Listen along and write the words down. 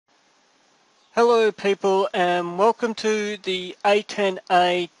Hello people and welcome to the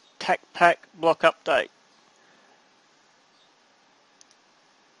A10-A Tacpack block update.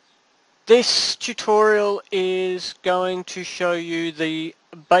 This tutorial is going to show you the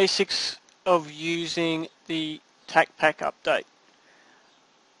basics of using the Tacpack update.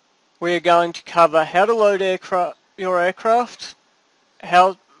 We're going to cover how to load your aircraft,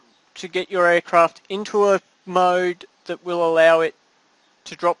 how to get your aircraft into a mode that will allow it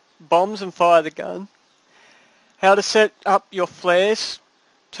to drop bombs and fire the gun, how to set up your flares,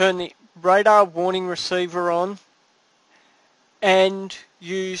 turn the radar warning receiver on, and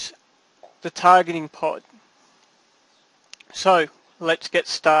use the targeting pod. So let's get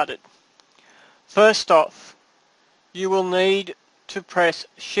started. First off, you will need to press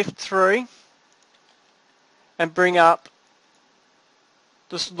Shift 3 and bring up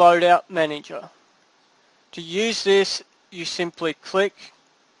this loadout manager. To use this, you simply click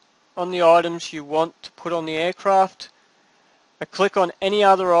on the items you want to put on the aircraft. A click on any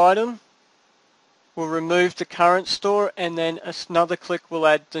other item will remove the current store, and then another click will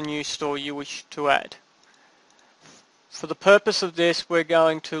add the new store you wish to add. For the purpose of this, we're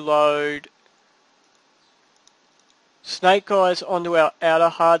going to load Snake Eyes onto our outer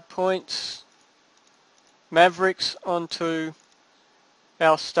hard points, Mavericks onto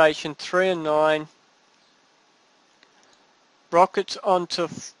our station 3 and 9, Rockets onto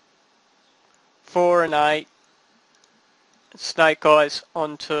 4 and 8, Snake Eyes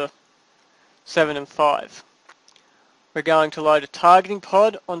onto 7 and 5. We're going to load a targeting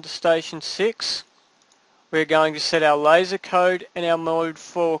pod onto station 6. We're going to set our laser code and our mode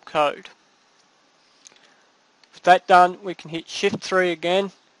 4 code. With that done, we can hit Shift 3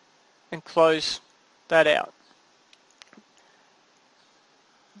 again and close that out.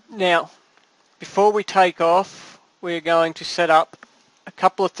 Now, before we take off, we're going to set up a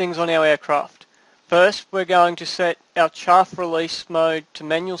couple of things on our aircraft. First, we're going to set our chaff release mode to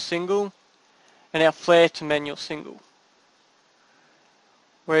manual single and our flare to manual single.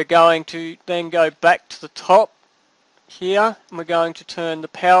 We're going to then go back to the top here, and we're going to turn the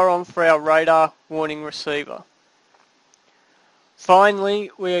power on for our radar warning receiver.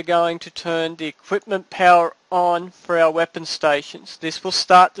 Finally, we are going to turn the equipment power on for our weapon stations. This will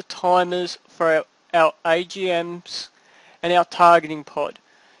start the timers for our AGMs and our targeting pod.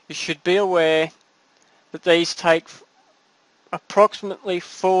 You should be aware that these take approximately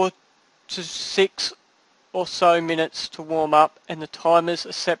 4 to 6 or so minutes to warm up, and the timers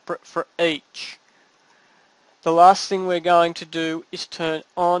are separate for each. The last thing we're going to do is turn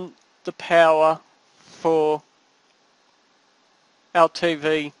on the power for our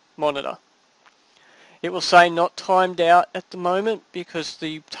TV monitor. It will say not timed out at the moment because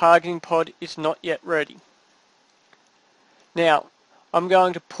the targeting pod is not yet ready. Now, I'm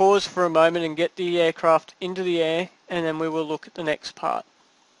going to pause for a moment and get the aircraft into the air, and then we will look at the next part.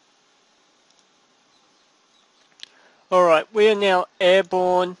 Alright, we are now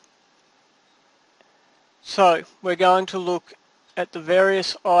airborne. So, we're going to look at the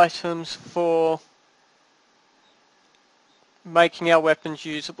various items for making our weapons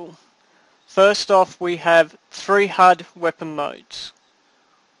usable. First off, we have 3 HUD weapon modes: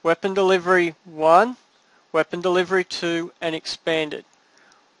 Weapon Delivery 1, Weapon Delivery 2 and Expanded.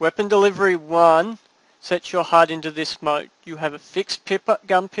 Weapon Delivery 1 sets your HUD into this mode. You have a fixed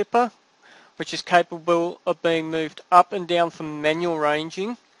gun pipper, which is capable of being moved up and down from manual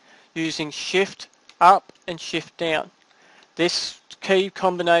ranging using Shift up and Shift down. This key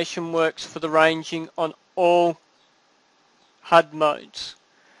combination works for the ranging on all HUD modes.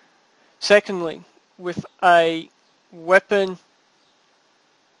 Secondly, with a weapon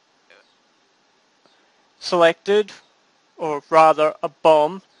selected, or rather a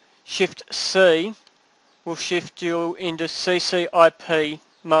bomb, Shift C will shift you into CCIP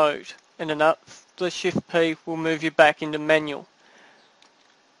mode, and the Shift P will move you back into manual.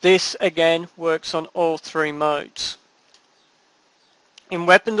 This again works on all 3 modes. In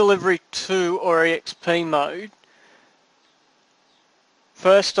Weapon Delivery 2 or EXP mode,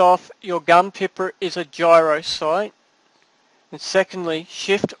 first off, your gun pipper is a gyro sight. And secondly,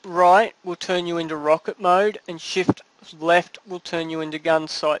 Shift right will turn you into rocket mode, and Shift left will turn you into gun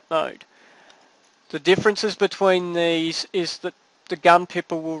sight mode. The differences between these is that the gun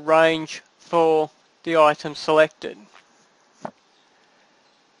pipper will range for the item selected.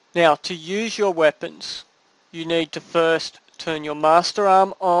 Now, to use your weapons, you need to first turn your master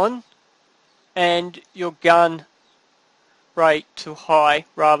arm on and your gun rate to high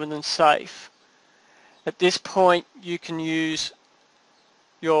rather than safe. At this point, you can use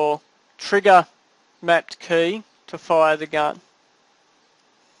your trigger mapped key to fire the gun.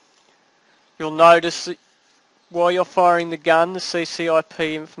 you'll notice that while you're firing the gun, the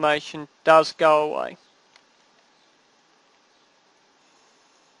CCIP information does go away.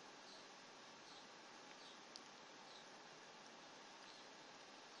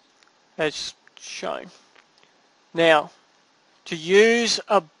 As shown. Now, to use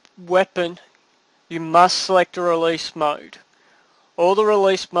a weapon, you must select a release mode. All the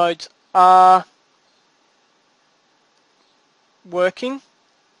release modes are working,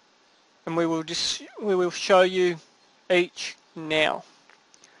 and we will show you each now.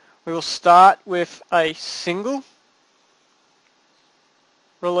 We will start with a single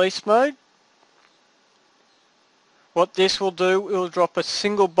release mode. What this will do, it will drop a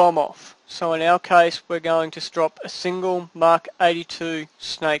single bomb off. So in our case, we're going to drop a single Mark 82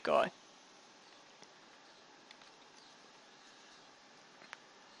 Snake Eye.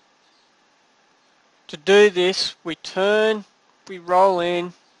 To do this, we turn, we roll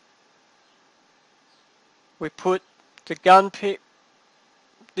in, we put the gun pit,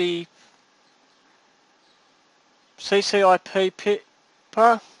 the CCIP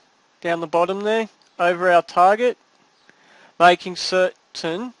pipper down the bottom there, over our target, making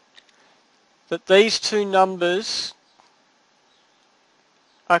certain that these two numbers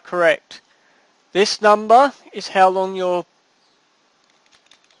are correct. This number is how long your,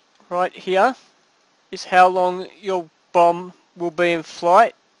 right here, is how long your bomb will be in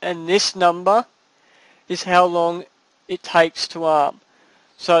flight, and this number is how long it takes to arm.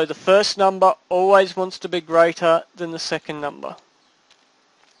 So the first number always wants to be greater than the second number.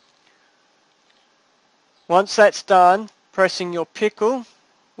 Once that's done, pressing your pickle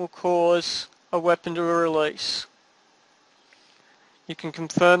will cause a weapon to release. You can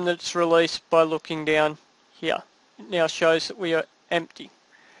confirm that it's released by looking down here. It now shows that we are empty,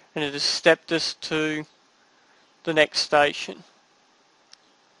 and it has stepped us to the next station.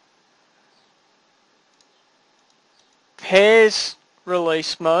 Pairs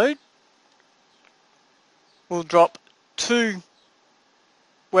release mode will drop 2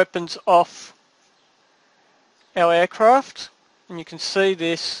 weapons off our aircraft, and you can see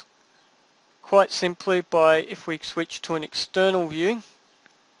this quite simply by, if we switch to an external view,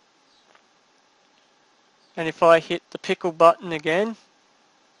 and if I hit the pickle button again,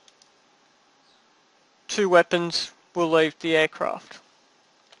 2 weapons will leave the aircraft.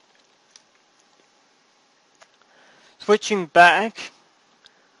 Switching back,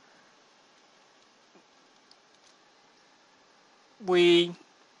 we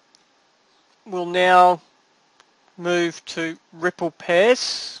will now move to ripple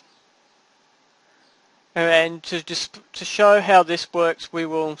pairs, and to show how this works, we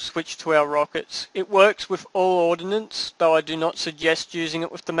will switch to our rockets. It works with all ordnance, though I do not suggest using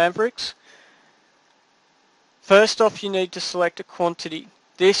it with the Mavericks. First off, you need to select a quantity.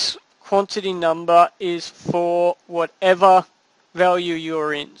 This quantity number is for whatever value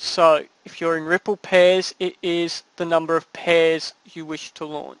you're in. So if you're in ripple pairs, it is the number of pairs you wish to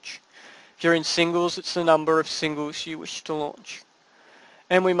launch. If you're in singles, it's the number of singles you wish to launch.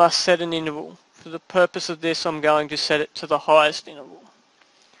 And we must set an interval. For the purpose of this, I'm going to set it to the highest interval.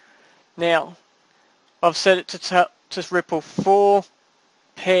 Now, I've set it to ripple 4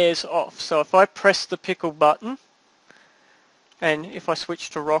 pairs off. So if I press the pickle button, and if I switch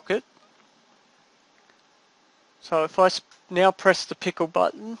to rocket, so if I now press the pickle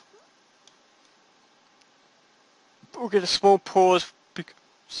button, we'll get a small pause because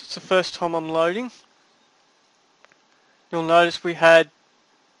it's the first time I'm loading. You'll notice we had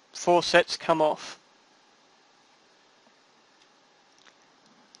 4 sets come off.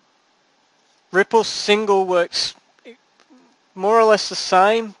 Ripple single works more or less the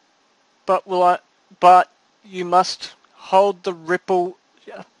same, but you must hold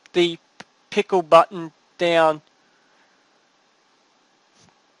the pickle button down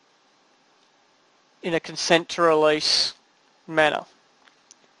in a consent to release manner.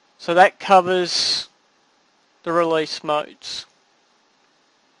 So that covers the release modes.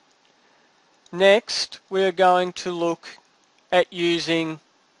 Next, we are going to look at using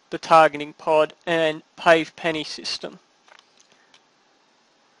the targeting pod and pave penny system.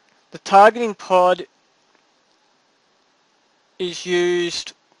 The targeting pod is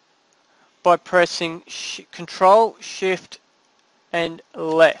used by pressing Control, Shift and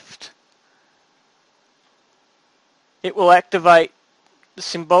left. It will activate the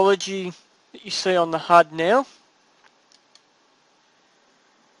symbology that you see on the HUD now.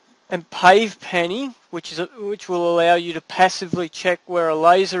 And pave penny, which will allow you to passively check where a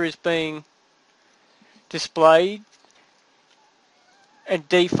laser is being displayed, and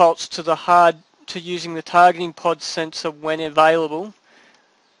defaults to the HUD to using the targeting pod sensor when available.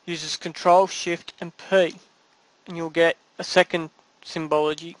 uses Control, Shift and P, and you'll get a second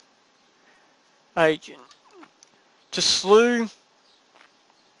symbology agent. To slew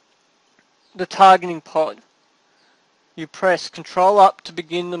the targeting pod, you press Control up to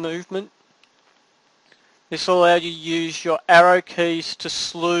begin the movement. This will allow you to use your arrow keys to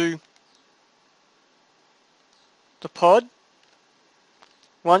slew the pod.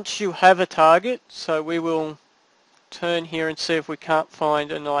 Once you have a target, so we will turn here and see if we can't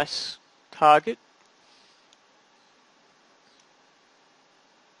find a nice target.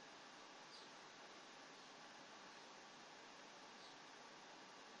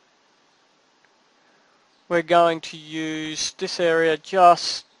 We're going to use this area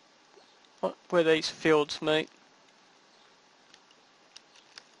just where these fields meet.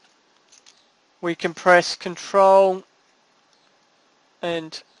 We can press Control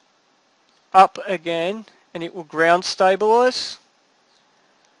and up again and it will ground stabilize.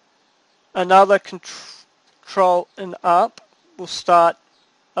 Another Control and up will start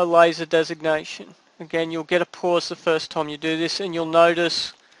a laser designation. Again, you'll get a pause the first time you do this and you'll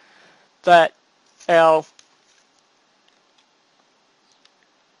notice that our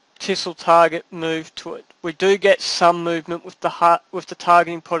Tissel target moved to it. We do get some movement with the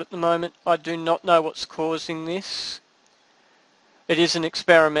targeting pod at the moment. I do not know what's causing this. It is an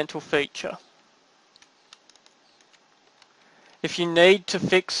experimental feature. If you need to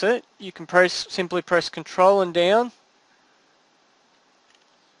fix it, you can simply press Control and down,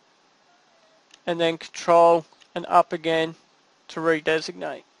 and then Control and up again to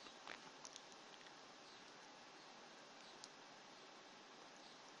redesignate.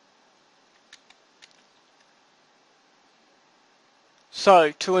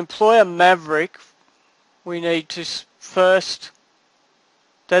 So, to employ a Maverick, we need to first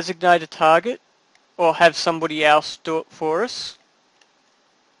designate a target or have somebody else do it for us.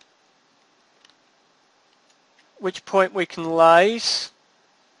 At which point we can laze,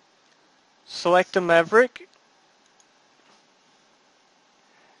 select a Maverick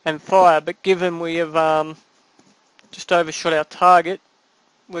and fire, but given we have just overshot our target,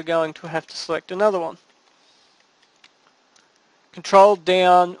 we're going to have to select another one. Control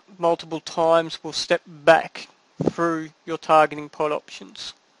down multiple times will step back through your targeting pod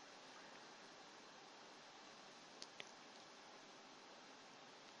options.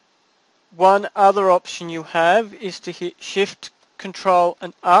 One other option you have is to hit Shift, Control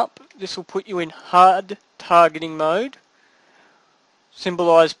and up. This will put you in hard targeting mode,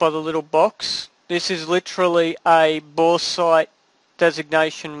 symbolized by the little box. This is literally a bore sight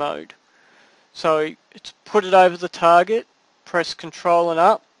designation mode. So it's put it over the target, press Control and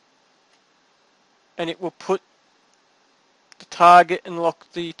up, and it will put the target and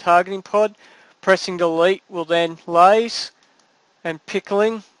lock the targeting pod. Pressing delete will then laze, and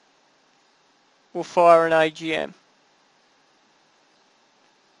pickling will fire an AGM.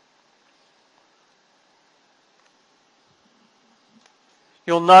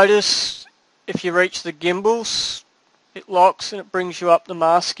 You'll notice if you reach the gimbals, it locks and it brings you up the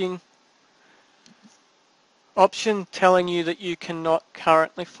masking option telling you that you cannot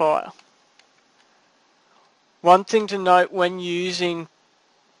currently fire. One thing to note when using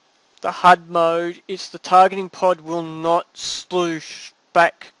the HUD mode is the targeting pod will not sloosh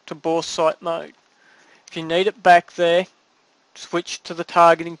back to bore sight mode. If you need it back there, switch to the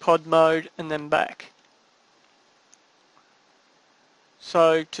targeting pod mode and then back.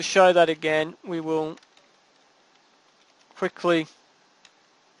 So to show that again, we will quickly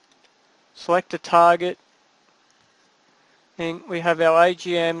select a target, and we have our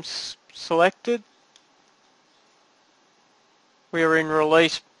AGMs selected. We are in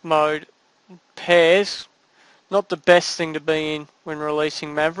release mode. Pairs, not the best thing to be in when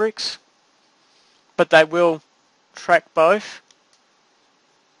releasing Mavericks, but they will track both.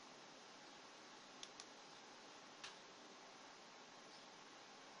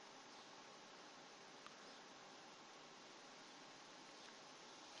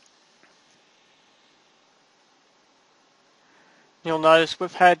 You'll notice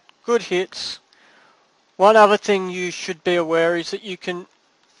we've had good hits. One other thing you should be aware is that you can,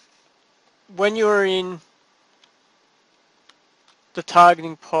 when you're in the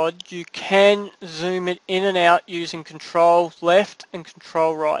targeting pod, you can zoom it in and out using Control left and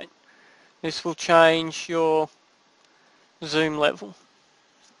Control right. This will change your zoom level.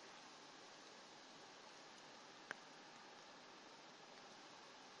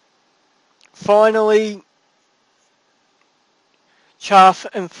 Finally, chaff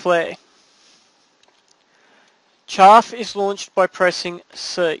and flare. Chaff is launched by pressing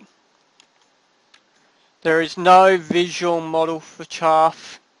C. There is no visual model for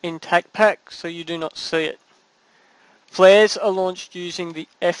chaff in Tacpack, so you do not see it. Flares are launched using the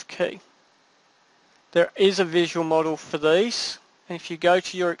F key. There is a visual model for these, and if you go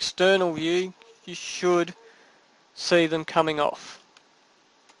to your external view, you should see them coming off.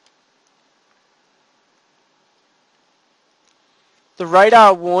 The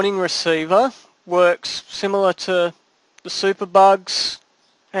radar warning receiver works similar to the Superbugs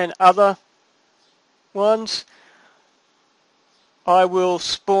and other ones. I will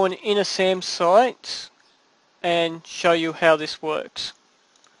spawn in a SAM site and show you how this works.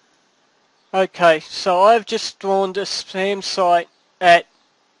 Okay, so I've just spawned a SAM site at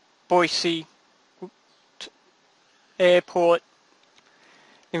Boise Airport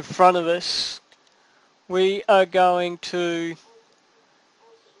in front of us. We are going to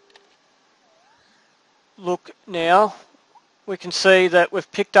look now. We can see that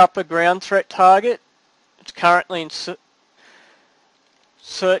we've picked up a ground threat target. It's currently in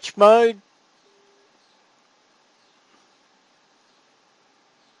search mode.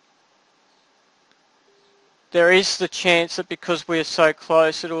 There is the chance that because we're so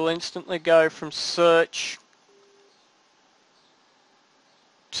close, it will instantly go from search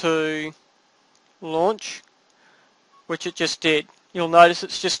to launch, which it just did. You'll notice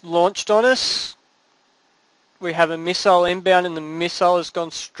it's just launched on us. We have a missile inbound and the missile has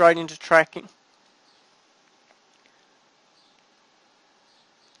gone straight into tracking.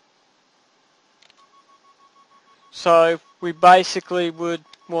 So we basically would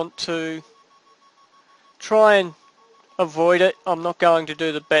want to try and avoid it. I'm not going to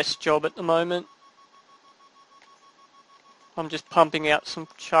do the best job at the moment. I'm just pumping out some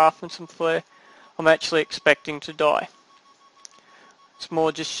chaff and some flare. I'm actually expecting to die. It's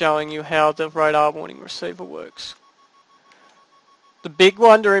more just showing you how the radar warning receiver works. The big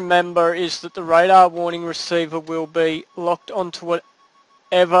one to remember is that the radar warning receiver will be locked onto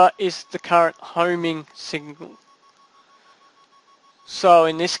whatever is the current homing signal. So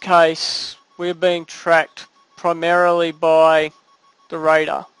in this case, we're being tracked primarily by the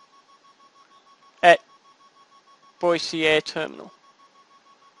radar at Boise Air Terminal.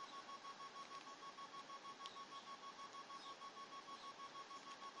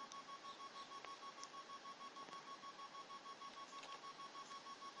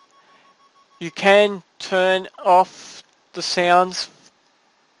 You can turn off the sounds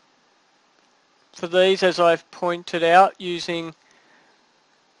for these, as I've pointed out, using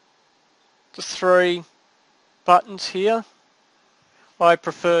the 3 buttons here. I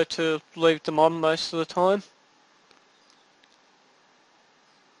prefer to leave them on most of the time.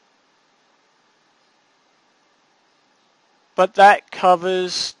 But that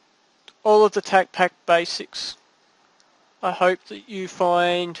covers all of the Tacpack basics. I hope that you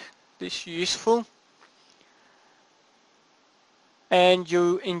find this useful and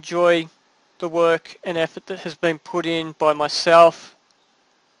you enjoy the work and effort that has been put in by myself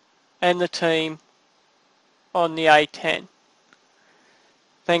and the team on the A10.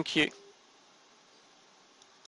 Thank you.